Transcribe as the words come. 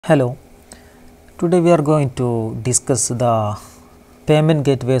Hello, today we are going to discuss the payment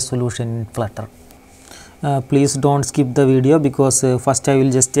gateway solution in Flutter. Please don't skip the video because first I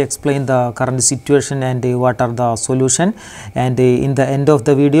will just explain the current situation and what are the solution, and in the end of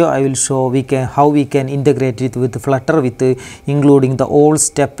the video I will show how we can integrate it with Flutter with including the all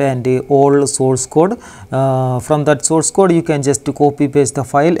step and all source code. From that source code you can just copy paste the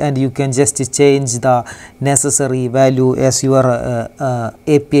file and you can just change the necessary value as your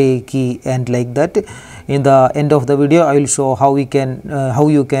API key, and like that. In the end of the video I will show how you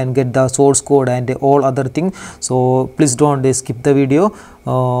can get the source code and all other things. So please don't skip the video.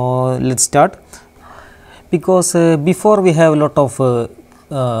 Let's start, because before we have a lot of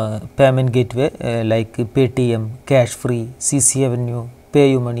payment gateway like Paytm, cash free, CC Avenue,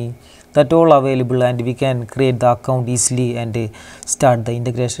 PayUmoney, that all available, and we can create the account easily and start the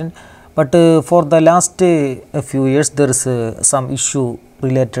integration. But for the last few years there is some issue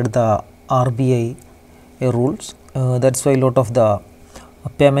related to the RBI rules. That's why a lot of the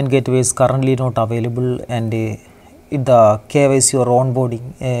payment gateways currently not available, and the KYC or onboarding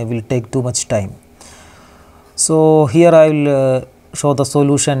will take too much time. So here I will show the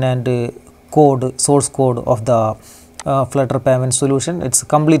solution and source code of the Flutter payment solution. It's a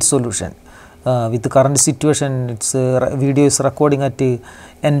complete solution. With the current situation, its video is recording at the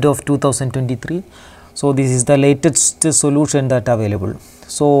end of 2023. So this is the latest solution that available.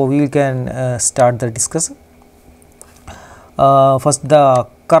 So we can start the discussion. First, the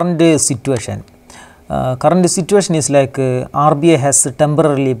current situation. Current situation is like RBI has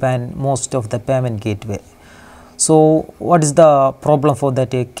temporarily banned most of the payment gateway. So what is the problem for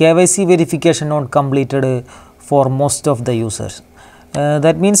that? KYC verification not completed for most of the users.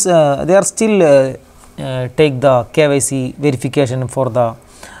 That means they are still take the KYC verification for the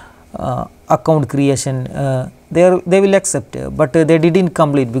account creation. They will accept, but they didn't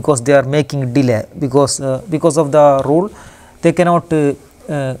complete because they are making delay because of the rule. They cannot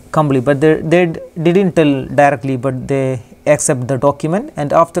complete, but they didn't tell directly, but they accept the document,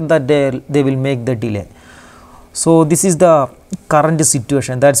 and after that they will make the delay. So this is the current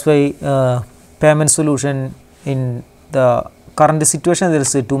situation. That's why payment solution in the current situation there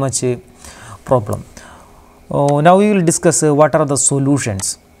is too much problem. Now we will discuss what are the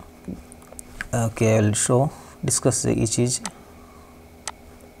solutions. Okay, I will discuss each.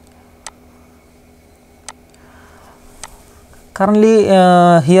 Currently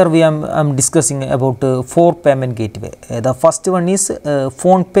here I'm discussing about 4 payment gateway. The first one is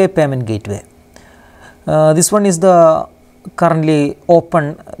Phonepe payment gateway. This one is the currently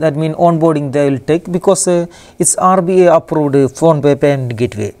open, that means onboarding they will take, because it's RBI approved Phonepe payment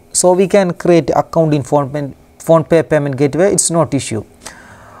gateway. So we can create account in Phonepe payment gateway. It's not issue.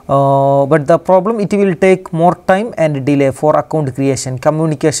 But the problem, it will take more time and delay for account creation.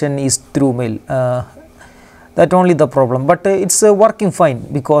 Communication is through mail. That only the problem, but it's working fine,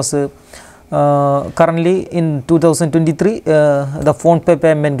 because currently in 2023 the Phonepe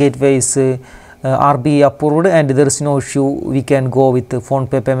payment gateway is RBI approved and there is no issue. We can go with the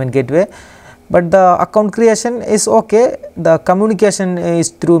Phonepe payment gateway, but the account creation is okay. The communication is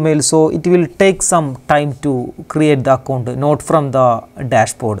through mail, so it will take some time to create the account, not from the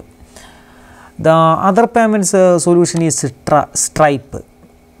dashboard. The other payments solution is Stripe.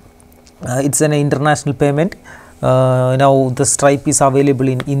 It's an international payment. Now the Stripe is available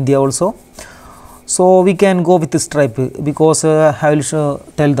in India also, so we can go with the Stripe, because I will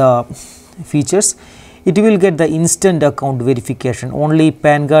tell the features. It will get the instant account verification. Only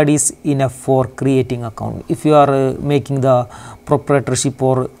PAN card is enough for creating account. If you are making the proprietorship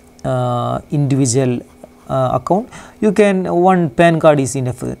or individual account, you can, one PAN card is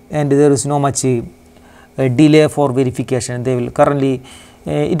enough, and there is no much delay for verification. They will currently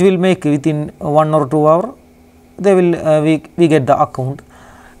it will make within 1 or 2 hours. They will we get the account.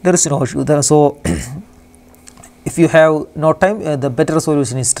 There is no issue there. So if you have no time, the better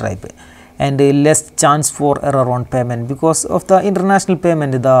solution is Stripe, and less chance for error on payment, because of the international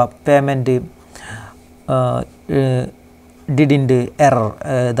payment. The payment didn't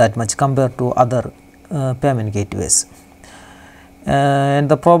error that much compared to other payment gateways. And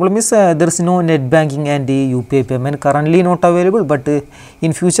the problem is there is no net banking and UPI payment currently not available, but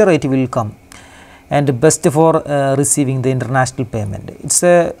in future it will come, and best for receiving the international payment. It's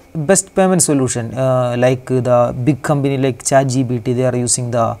a best payment solution. Like the big company like ChatGPT, they are using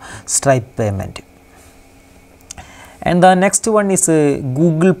the Stripe payment. And the next one is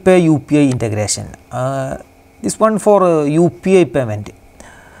Google Pay UPI integration. This one for UPI payment.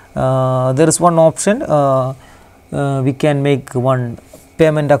 There is one option. We can make one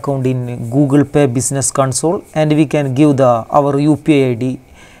payment account in Google Pay Business Console, and we can give our UPI ID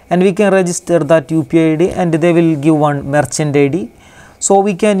and we can register that UPI ID, and they will give one merchant ID. So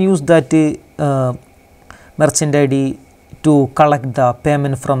we can use that merchant ID to collect the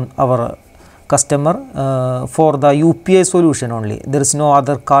payment from our customer for the UPI solution only. There is no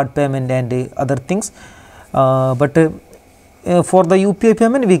other card payment and other things, but for the UPI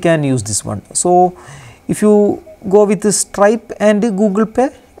payment we can use this one. So if you go with Stripe and Google Pay,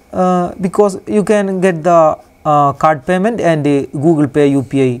 because you can get the card payment and Google Pay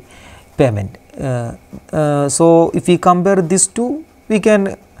UPI payment. So if we compare these two, we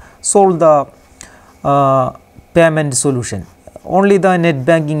can solve the payment solution. Only the net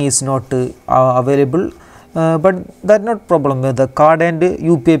banking is not available, but that not problem. The card and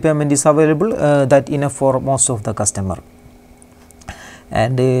UPI payment is available, that enough for most of the customer.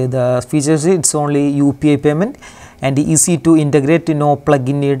 And the features, it's only UPI payment and easy to integrate, no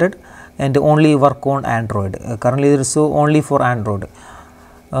plugin needed, and only work on Android. Currently there is only for Android.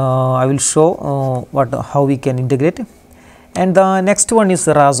 I will show how we can integrate. And the next one is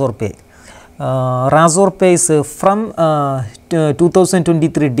razorpay. Razorpay is from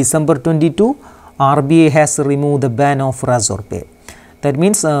 2023 December 22, RBI has removed the ban of razorpay. That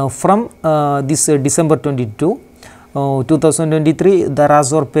means from this December 22, 2023, the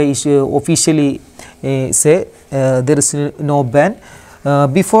razorpay is officially say there is no ban.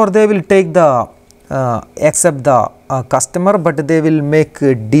 Before they will take the accept the customer, but they will make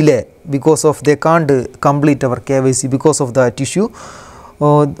delay because of they can't complete our KYC because of that issue.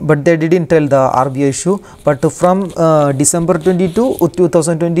 But they didn't tell the RBI issue. But from December 22,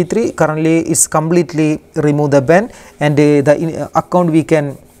 2023, currently is completely remove the ban, and the account we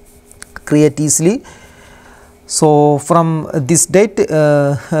can create easily. So from this date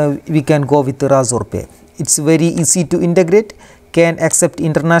we can go with razorpay. It's very easy to integrate, can accept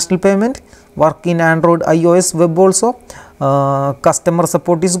international payment, work in Android, iOS, web also. Customer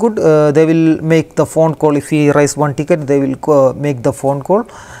support is good. They will make the phone call. If we raise one ticket, they will make the phone call,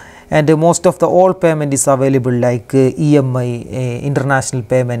 and most of the all payment is available, like EMI, international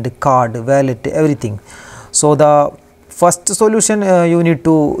payment, card, wallet, everything. So the first solution, you need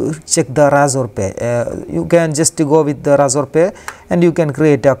to check the razorpay. You can just go with the razorpay and you can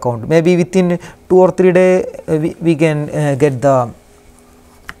create an account. Maybe within 2 or 3 days we can get the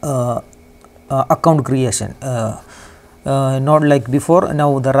account creation. Not like before.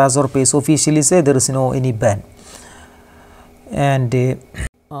 Now the razorpay is officially say there is no any ban. And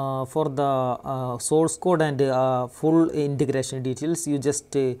for the source code and full integration details, you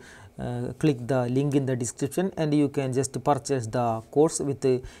just click the link in the description, and you can just purchase the course with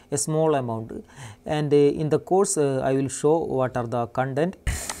a small amount. And in the course I will show what are the content.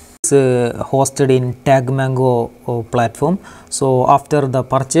 It's hosted in TagMango platform. So after the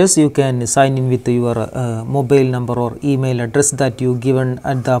purchase, you can sign in with your mobile number or email address that you given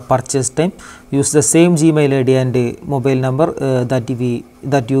at the purchase time. Use the same Gmail ID and mobile number that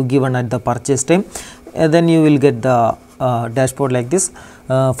you given at the purchase time, and then you will get the dashboard like this.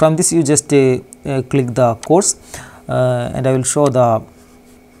 From this you just click the course, and I will show the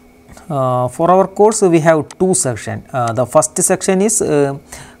for our course we have 2 sections. The first section is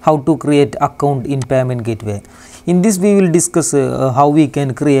how to create account in payment gateway. In this we will discuss how we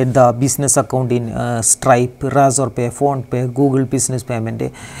can create the business account in Stripe, razorpay, Phonepe, Google Business Payment.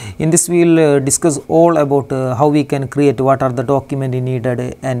 In this we will discuss all about how we can create, what are the documents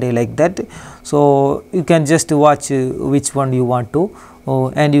needed, and like that. So you can just watch which one you want to,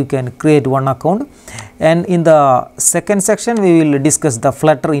 and you can create one account. And in the second section we will discuss the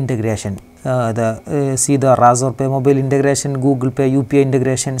Flutter integration. See the razorpay mobile integration, Google Pay UPI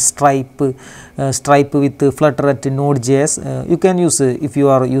integration, Stripe with Flutter at Node.js. You can use if you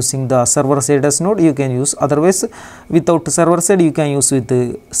are using the server side as Node, you can use. Otherwise, without server side, you can use with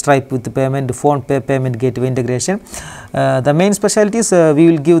Stripe with payment, Phonepe payment gateway integration. The main specialty is we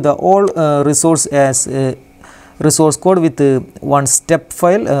will give the all resource as resource code with one step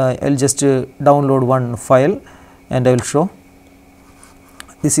file. I'll just download one file and I will show.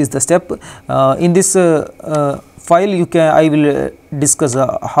 This is the step. In this file I will discuss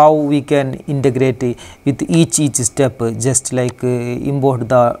how we can integrate with each step, just like import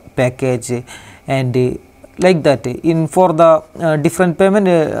the package and like that. In for the different payment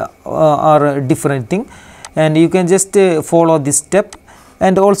are different thing, and you can just follow this step,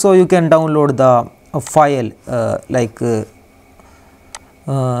 and also you can download the file like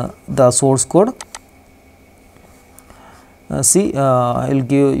the source code. See, I'll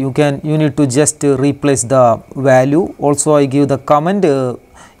give you need to just replace the value. Also I give the comment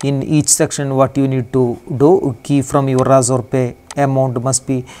in each section what you need to do. Key from your razorpay amount must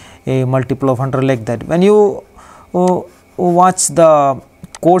be a multiple of 100, like that. When you watch the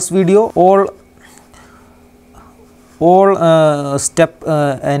course video, all step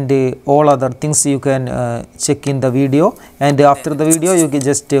and all other things you can check in the video, and after the video you can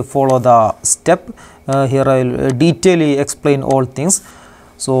just follow the step. Here I will detail explain all things.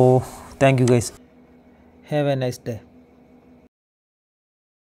 So thank you guys, have a nice day.